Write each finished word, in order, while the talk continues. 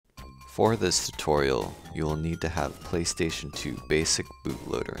For this tutorial, you will need to have PlayStation 2 Basic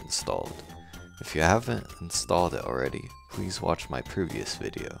Bootloader installed. If you haven't installed it already, please watch my previous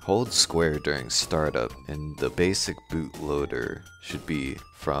video. Hold square during startup, and the Basic Bootloader should be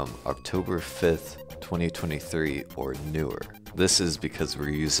from October 5th, 2023 or newer. This is because we're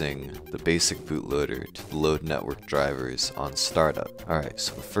using the Basic Bootloader to load network drivers on startup. Alright,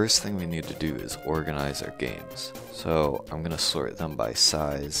 so the first thing we need to do is organize our games. So I'm going to sort them by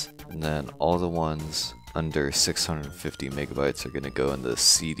size, and then all the ones under 650 megabytes are going to go in the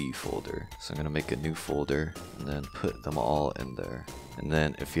CD folder. So I'm going to make a new folder and then put them all in there. And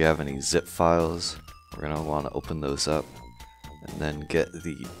then if you have any zip files, we're going to want to open those up and then get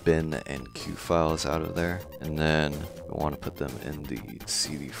the bin and Q files out of there, and then we want to put them in the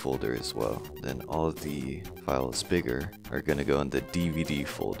CD folder as well. Then all of the files bigger are going to go in the DVD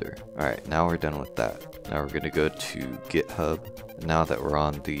folder. Alright, now we're done with that. Now we're going to go to GitHub. Now that we're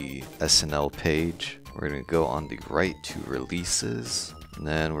on the SNL page, we're going to go on the right to releases, and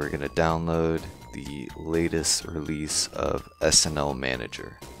then we're going to download the latest release of SNL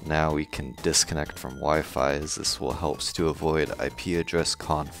Manager. Now we can disconnect from Wi-Fi, as this will help us to avoid IP address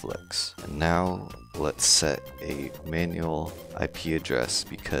conflicts. And now let's set a manual IP address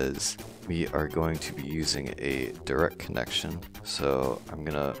because we are going to be using a direct connection. So I'm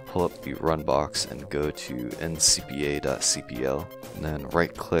gonna pull up the run box and go to ncpa.cpl, and then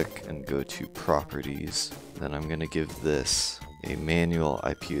right click and go to properties. Then I'm gonna give this a manual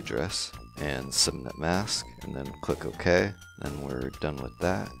IP address and subnet mask, and then click OK. Then we're done with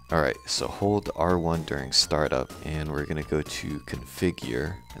that. Alright, so hold R1 during startup, and we're going to go to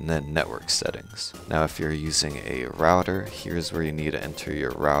configure and then network settings. Now if you're using a router, here's where you need to enter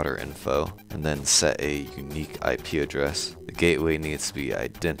your router info and then set a unique IP address. The gateway needs to be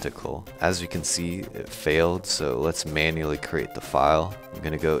identical. As we can see, it failed, so let's manually create the file. I'm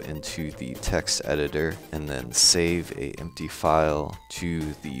going to go into the text editor and then save a empty file to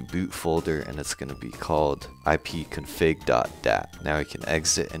the boot folder, and it's going to be called ipconfig.dat. Now we can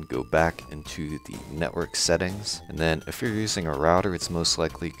exit and go back into the network settings, and then if you're using a router, it's most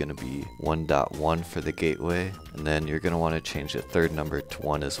likely going to be 1.1 for the gateway, and then you're going to want to change the third number to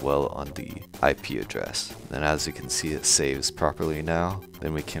 1 as well on the IP address. And then as you can see, it saves properly now.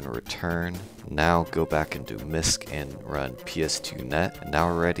 Then we can return. Now go back into MISC and run PS2 net, and now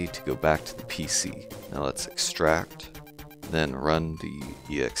we're ready to go back to the PC. Now let's extract, then run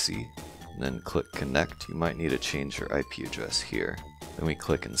the exe, and then click connect. You might need to change your IP address here. Then we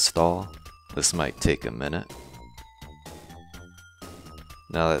click install. This might take a minute.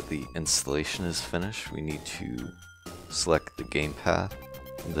 Now that the installation is finished, we need to select the game path.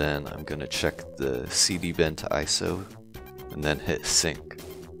 Then I'm going to check the CD bin to ISO and then hit sync.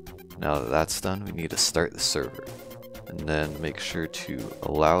 Now that that's done, we need to start the server and then make sure to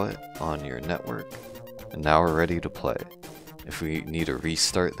allow it on your network. And now we're ready to play. If we need to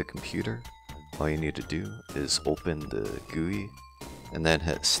restart the computer, all you need to do is open the GUI and then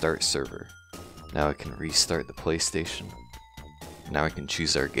hit start server. Now I can restart the PlayStation. Now we can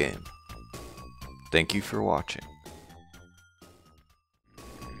choose our game. Thank you for watching.